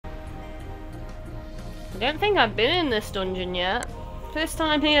don't think I've been in this dungeon yet. First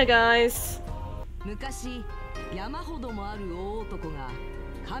time here, guys. 昔、山ほどもある大男が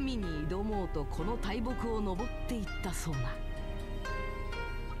神に挑もうとこの大木を登っていったそうな。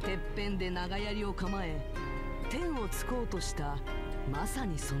てっぺんで長槍を構え、天を突こうとしたまさ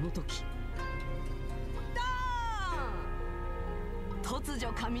にその時。ダーン！突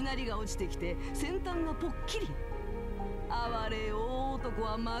如雷が落ちてきて先端がぽっきり。哀れ大男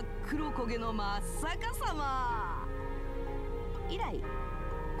は真っ黒焦げの真っ逆さま。以来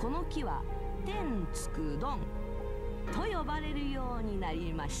この木は天つくどんと呼ばれるようにな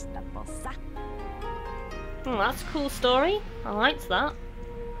りましたとさ。Oh, that's a cool story. I liked that.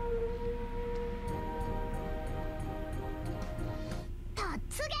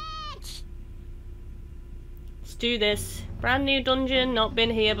 Let's do this. Brand new dungeon, not been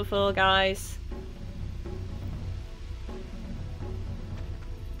here before, guys.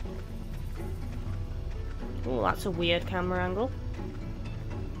 Oh, that's a weird camera angle.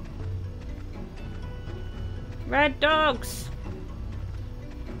 Red dogs!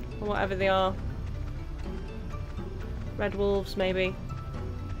 Or whatever they are. Red wolves, maybe.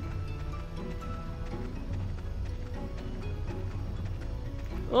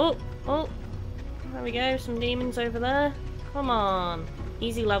 Oh! Oh! There we go, some demons over there. Come on!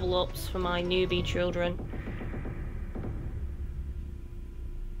 Easy level ups for my newbie children.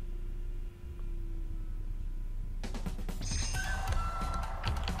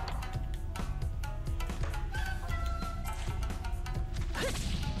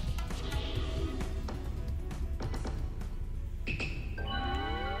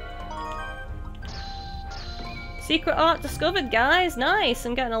 Secret art discovered, guys! Nice!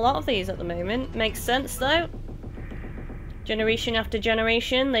 I'm getting a lot of these at the moment. Makes sense, though. Generation after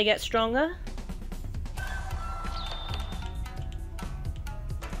generation, they get stronger.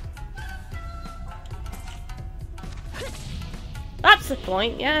 That's the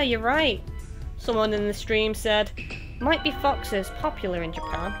point, yeah, you're right. Someone in the stream said, might be foxes, popular in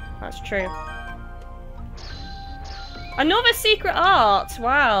Japan. That's true. Another secret art!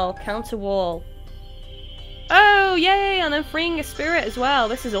 Wow, counter wall. Oh, yay! And I'm freeing a spirit as well.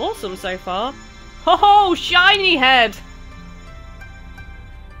 This is awesome so far. Ho ho! Shiny head!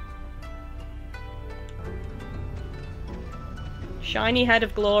 Shiny head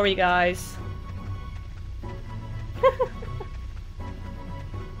of glory, guys.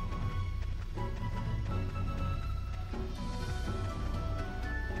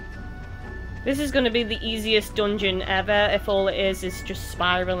 This is going to be the easiest dungeon ever if all it is just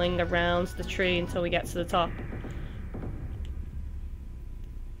spiraling around the tree until we get to the top.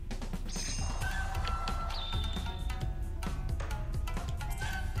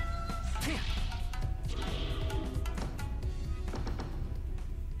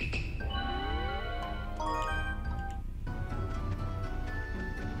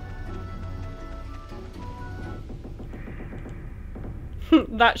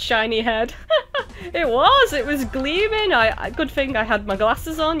 That shiny head. It was gleaming. Good thing I had my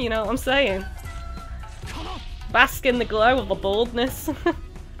glasses on, you know what I'm saying? Bask in the glow of the baldness.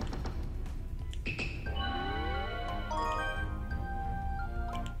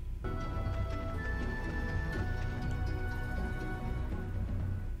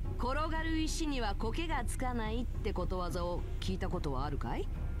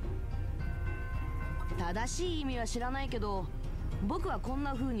 Tadashi imi wa shiranai kedo, boku wa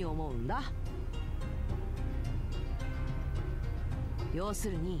konna fūni omou n da. 要す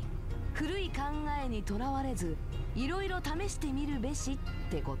るに古い考えにとらわれずいろいろ試してみるべしっ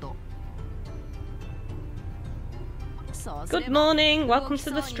てこと。Good morning, welcome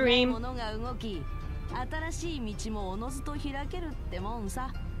to the stream. 新しい道もおのずと開けるってもんさ。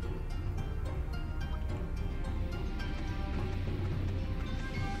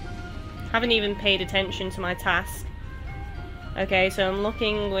Haven't even paid attention to my task. Okay, so I'm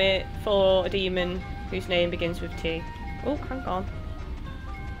looking for a demon whose name begins with T. Oh, hang on.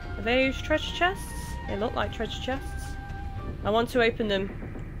 Are those treasure chests? They look like treasure chests. I want to open them.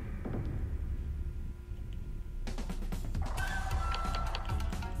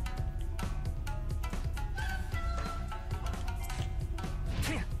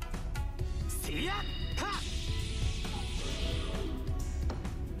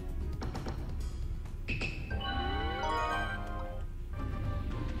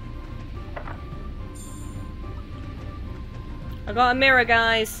 I got a mirror,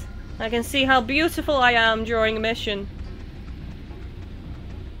 guys. I can see how beautiful I am during a mission.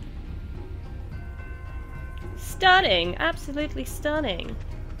 Stunning! Absolutely stunning.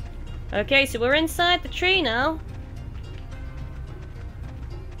 Okay, so we're inside the tree now.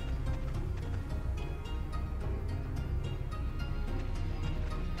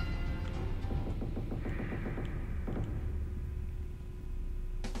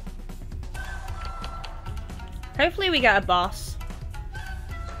 Hopefully we get a boss.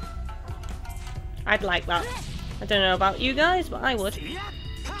 I'd like that. I don't know about you guys, but I would.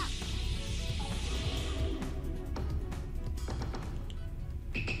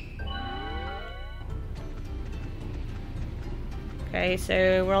 Okay,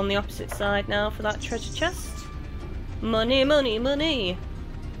 so we're on the opposite side now for that treasure chest. Money, money, money!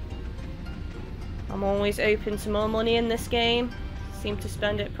 I'm always open to more money in this game. Seem to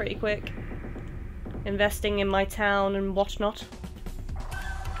spend it pretty quick. Investing in my town and whatnot.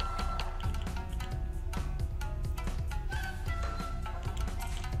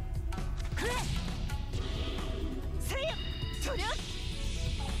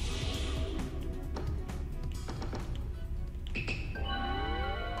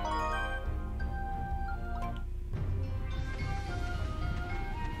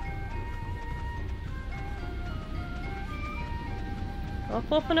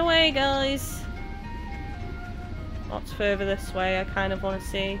 Up and away, guys! What's further this way? I kind of want to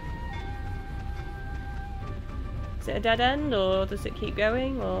see. Is it a dead end, or does it keep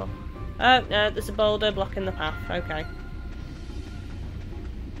going, or... Oh, no, there's a boulder blocking the path. Okay.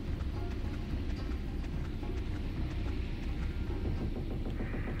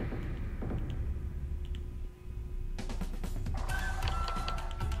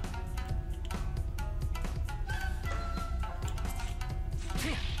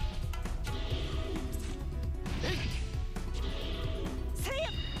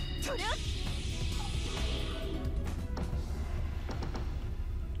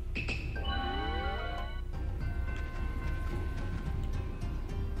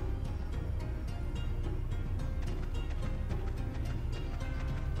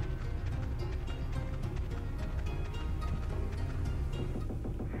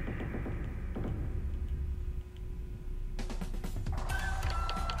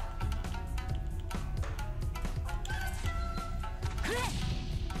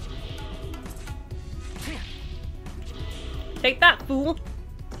 Take that, fool!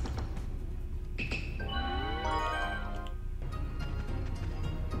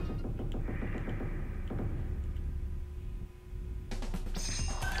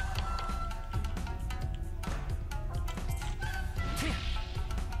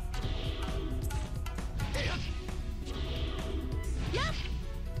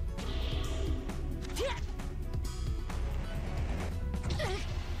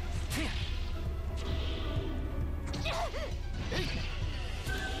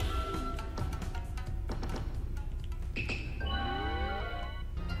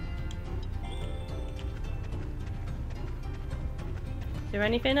 Is there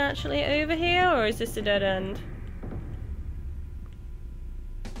anything actually over here, or is this a dead end?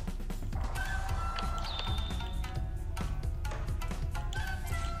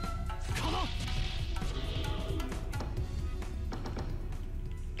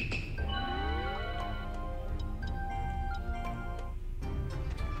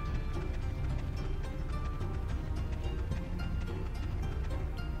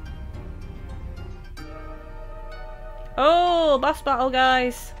 Oh, boss battle,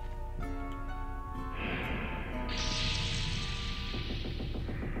 guys!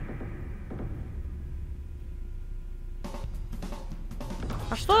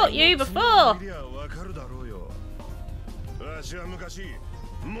 I fought you before! 私は昔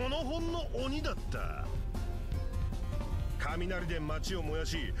モノホンの鬼だった。雷で町を燃や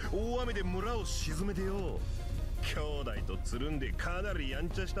し、大雨で村を沈めてよ。兄弟とつるんでかなりやん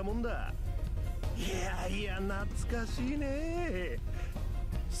ちゃしたもんだ。いやいや懐かしいね。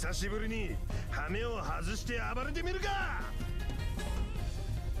久しぶりに羽目を外して暴れてみるか。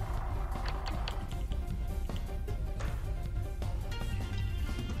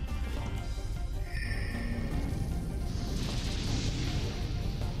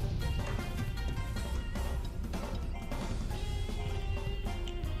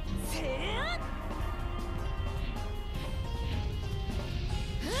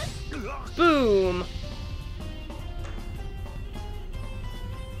Boom!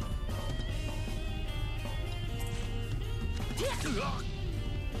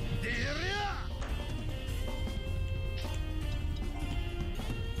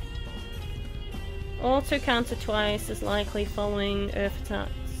 Auto counter twice is likely following earth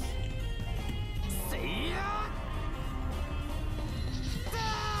attacks.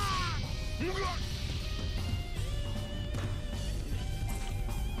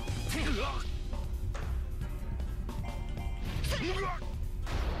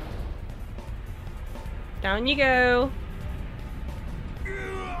 Down you go.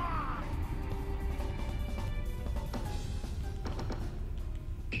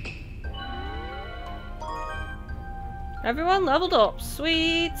 Everyone leveled up.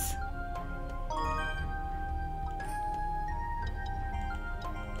 Sweet.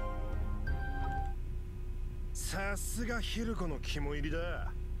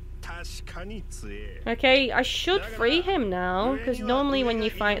 Okay, I should free him now, because normally when you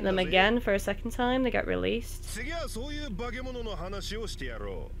fight them again for a second time, they get released.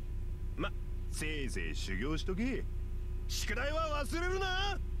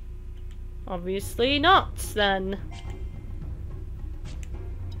 Obviously not, then.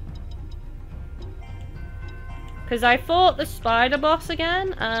 Because I fought the spider boss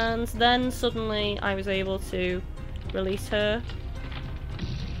again, and then suddenly I was able to release her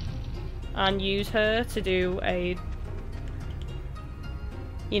and use her to do a,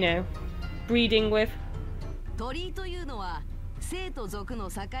 you know, breeding with. 鳥居というのは生と俗の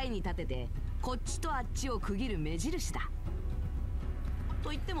境に立ててこっちとあっちを区切る目印だ。と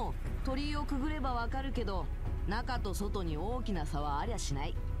言っても鳥居をくぐればわかるけど、中と外に大きな差はありゃしな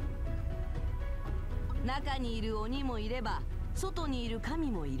い。中にいる鬼もいれば外にいる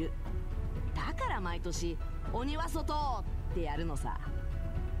神もいる。だから毎年鬼は外ってやるのさ。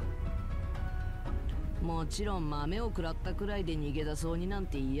もちろん豆を食らったくらいで逃げ出そうになん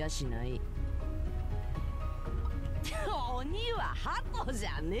て言いやしない。鬼は鳩じ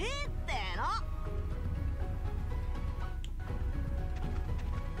ゃねえって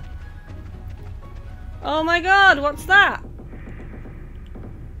の。Oh my god, what's that?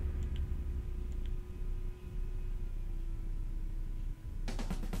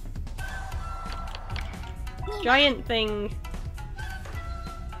 Giant thing.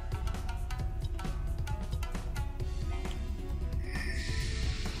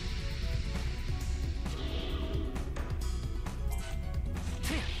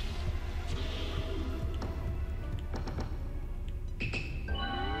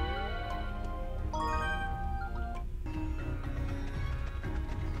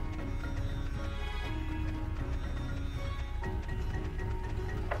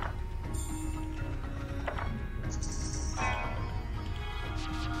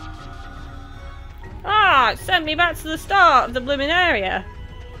 It sent me back to the start of the blooming area.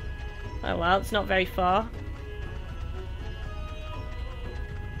 Oh well, it's not very far.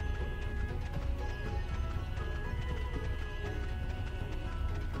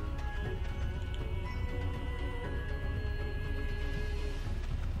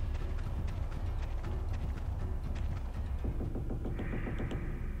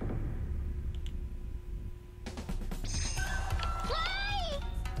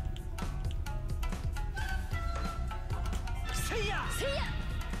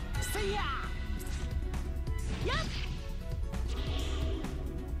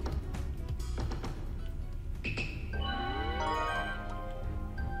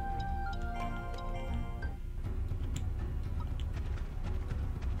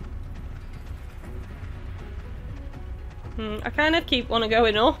 I kind of keep on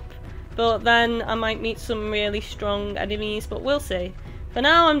going up, but then I might meet some really strong enemies, but we'll see. For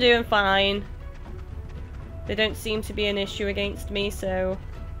now I'm doing fine. They don't seem to be an issue against me, so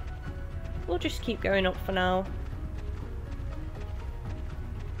we'll just keep going up for now.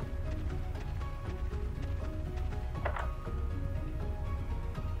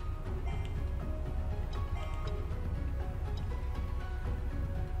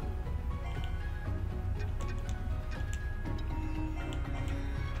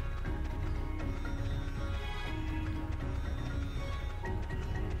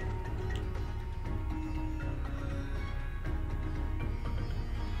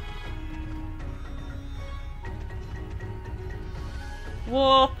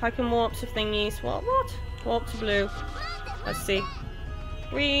 Warp, I can warp to thingies. What? Warp to blue. Let's see.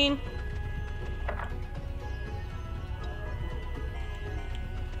 Green.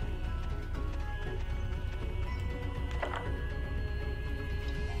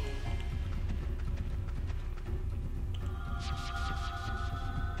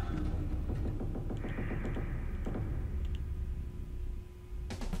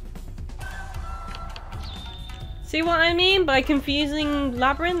 See what I mean by confusing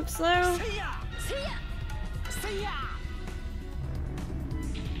labyrinths, though?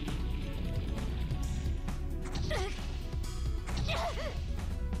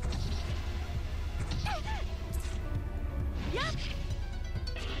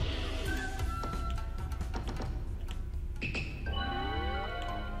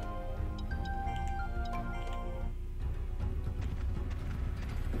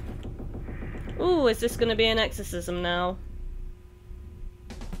 Ooh, is this gonna be an exorcism now?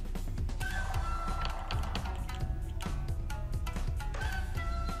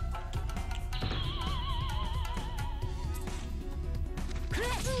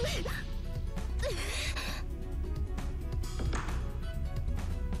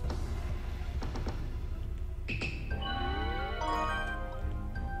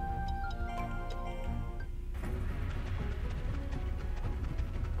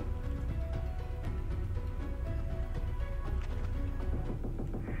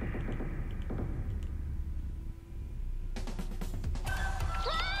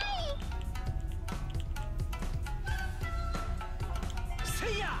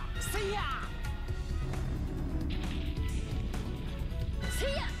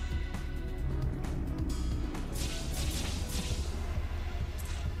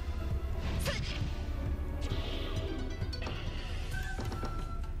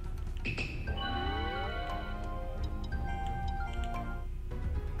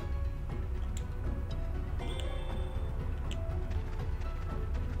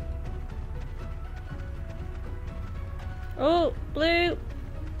 Oh,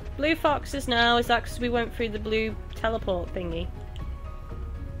 blue foxes now. Is that because we went through the blue teleport thingy?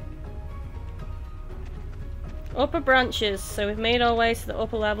 Upper branches. So we've made our way to the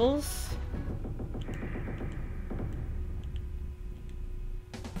upper levels.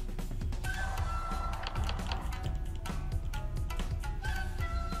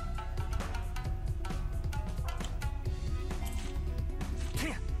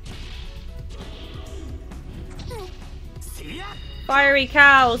 Fiery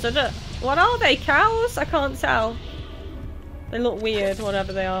cows. What are they? Cows? I can't tell. They look weird,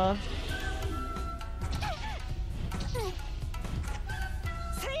 whatever they are.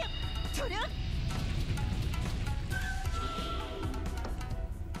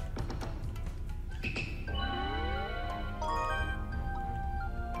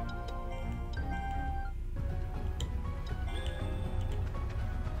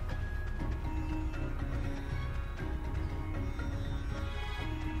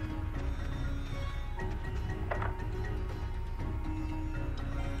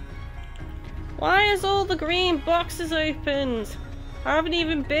 Why is all the green boxes opened? I haven't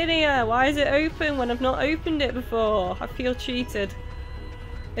even been here. Why is it open when I've not opened it before? I feel cheated.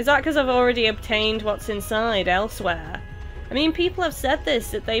 Is that because I've already obtained what's inside elsewhere? I mean, people have said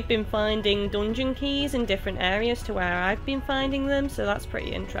this, that they've been finding dungeon keys in different areas to where I've been finding them, so that's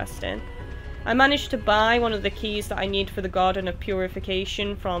pretty interesting. I managed to buy one of the keys that I need for the Garden of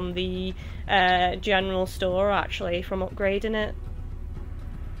Purification from the general store, actually, from upgrading it.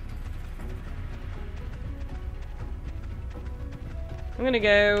 I'm gonna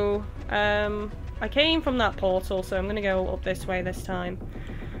go, I came from that portal, so I'm gonna go up this way this time.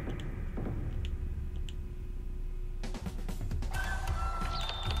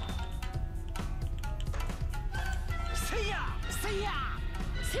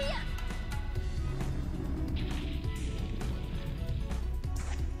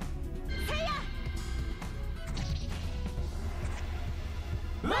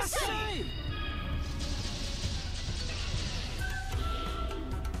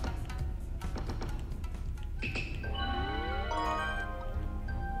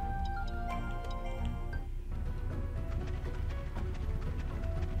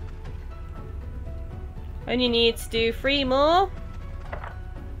 Only need to do 3 more.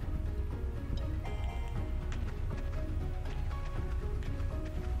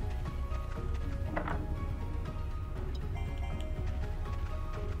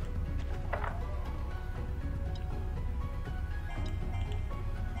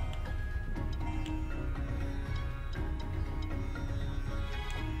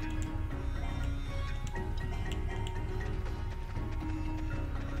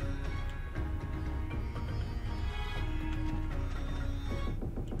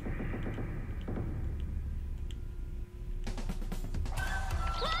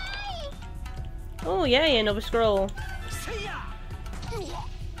 Oh yay, another scroll.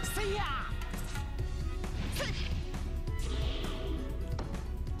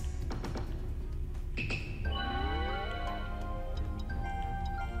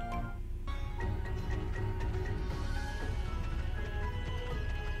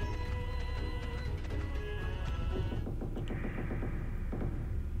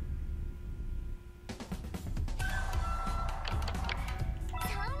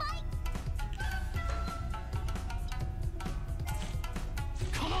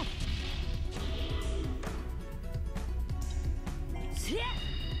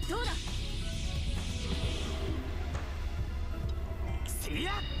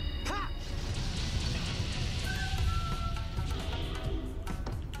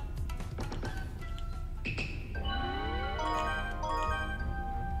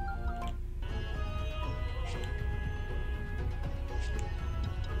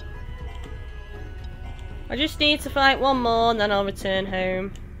 I just need to fight one more and then I'll return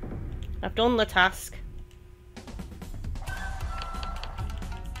home. I've done the task.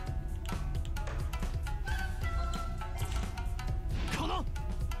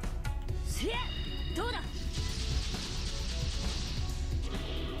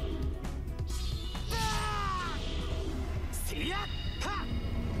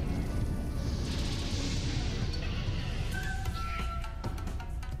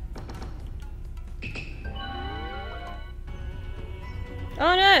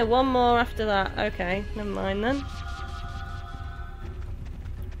 Oh no, one more after that. Okay, never mind then.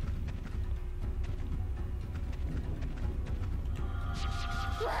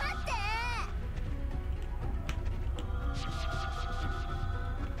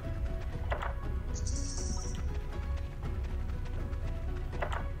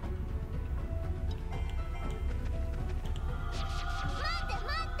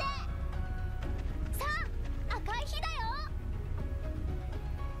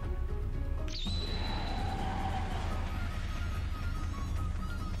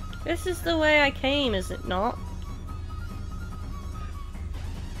 This is the way I came, is it not?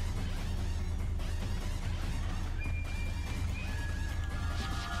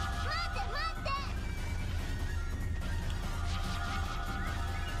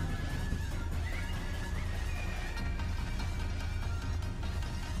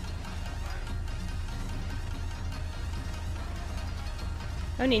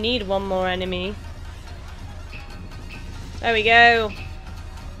 Only need one more enemy. There we go.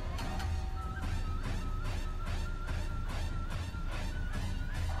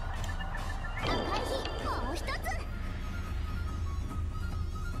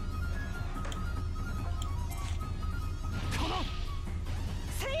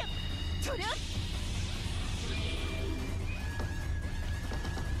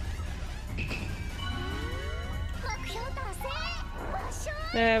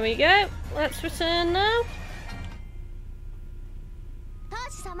 There we go. Let's return now.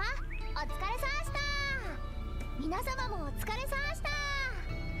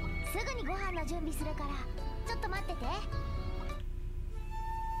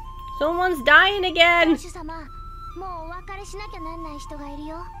 Someone's dying again.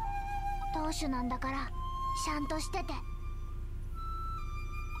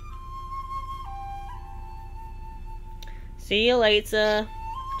 See you later.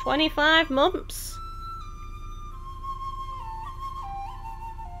 25 months.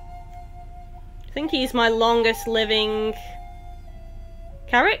 I think he's my longest living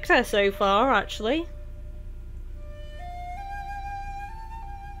character so far, actually.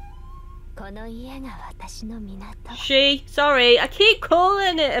 She. Sorry, I keep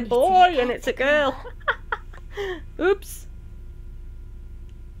calling it a boy and it's a girl. Oops.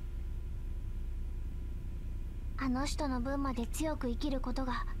 あの人の分まで強く生きること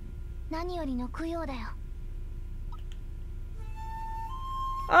が何よりの供養だよ。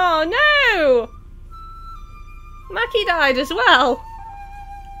Oh no! Maki died as well.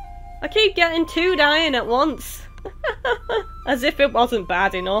 I keep getting two dying at once. As if it wasn't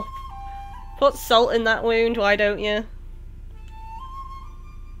bad enough. Put salt in that wound, why don't you?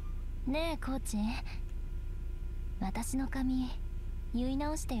 ねえコーチ、私の髪結い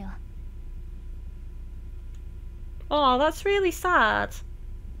直してよ。Oh, that's really sad.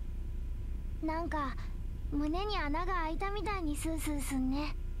 なんか胸に穴が開いたみたいにスースーすん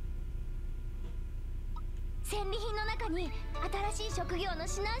ね。戦利品の中に新しい職業の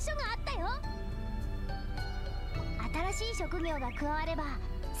指南書があったよ。新しい職業が加われば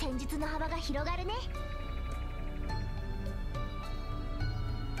戦術の幅が広がるね。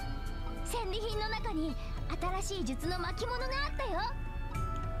戦利品の中に新しい術の巻物があったよ。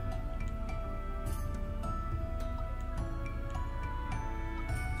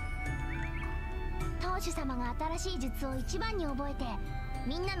当主様が新しい術を一番に覚えて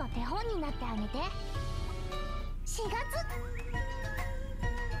みんなの手本になってあげて。4月。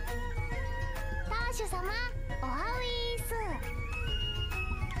当主様おはウィース。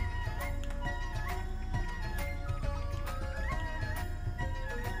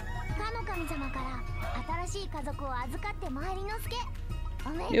かの神様から新しい家族を預かってまいりのすけ。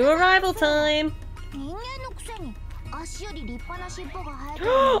 New arrival time. 人間のくせに足より立派な尻尾が生えて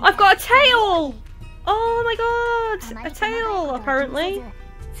る。 I've got a tail! Oh my god! A tail, apparently. 好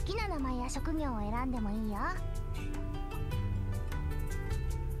きな名前や職業を選んでもいいよ。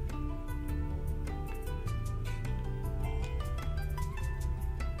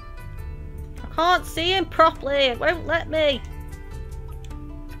 I can't see him properly, it won't let me.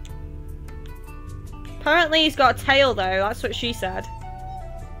 Apparently he's got a tail though, that's what she said.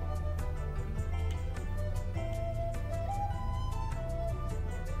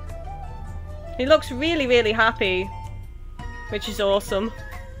 He looks really, really happy, which is awesome.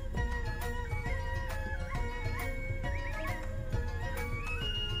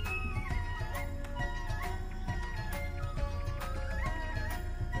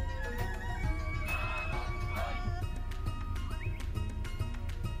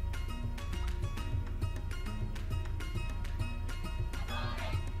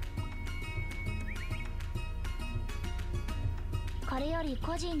 これより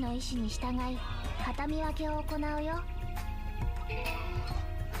個人の意思に従い片見分けを行うよ。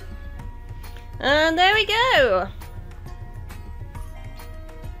 And there we go!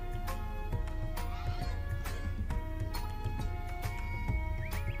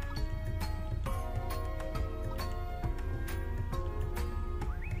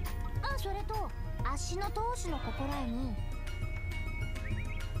 あ、それと足の投手の心得に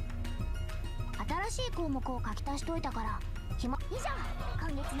新しい項目を書き足しといたから以上、今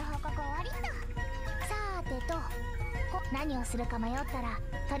月の報告終わりっと。さてと何をするか迷ったら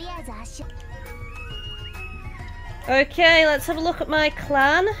とりあえず足。 Okay, let's have a look at my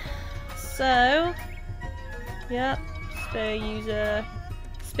clan. So, yep, spear user.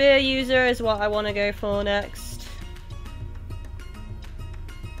 Spear user is what I want to go for next.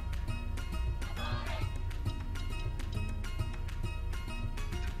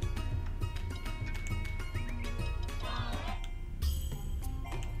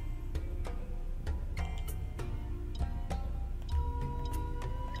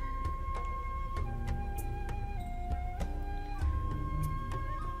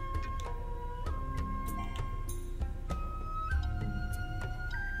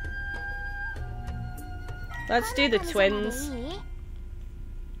 Let's do the twins.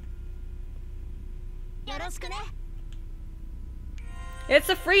 よろしくね。 It's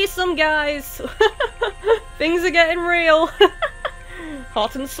a threesome, guys! Things are getting real!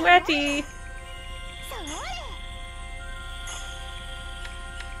 Hot and sweaty!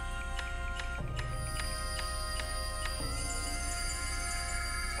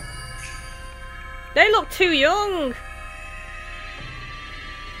 They look too young!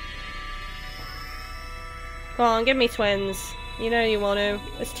 Come on, give me twins. You know you want to.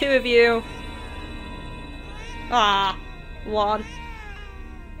 There's two of you. Ah, one.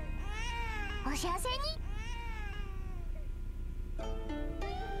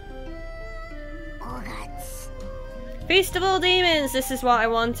 Feast of all demons! This is what I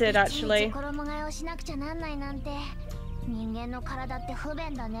wanted, actually.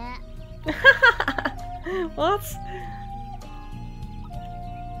 What?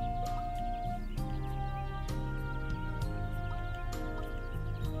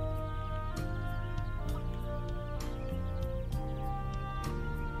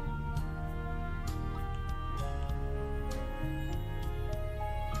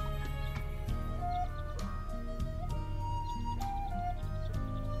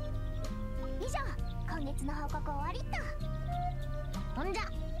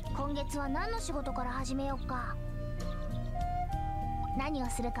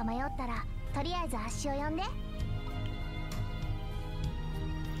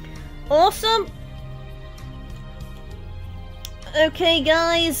 Awesome! Okay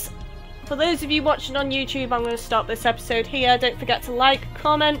guys, for those of you watching on YouTube, I'm going to stop this episode here. Don't forget to like,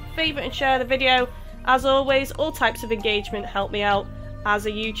 comment, favourite and share the video. As always, all types of engagement help me out as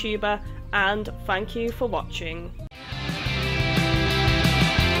a YouTuber, and thank you for watching.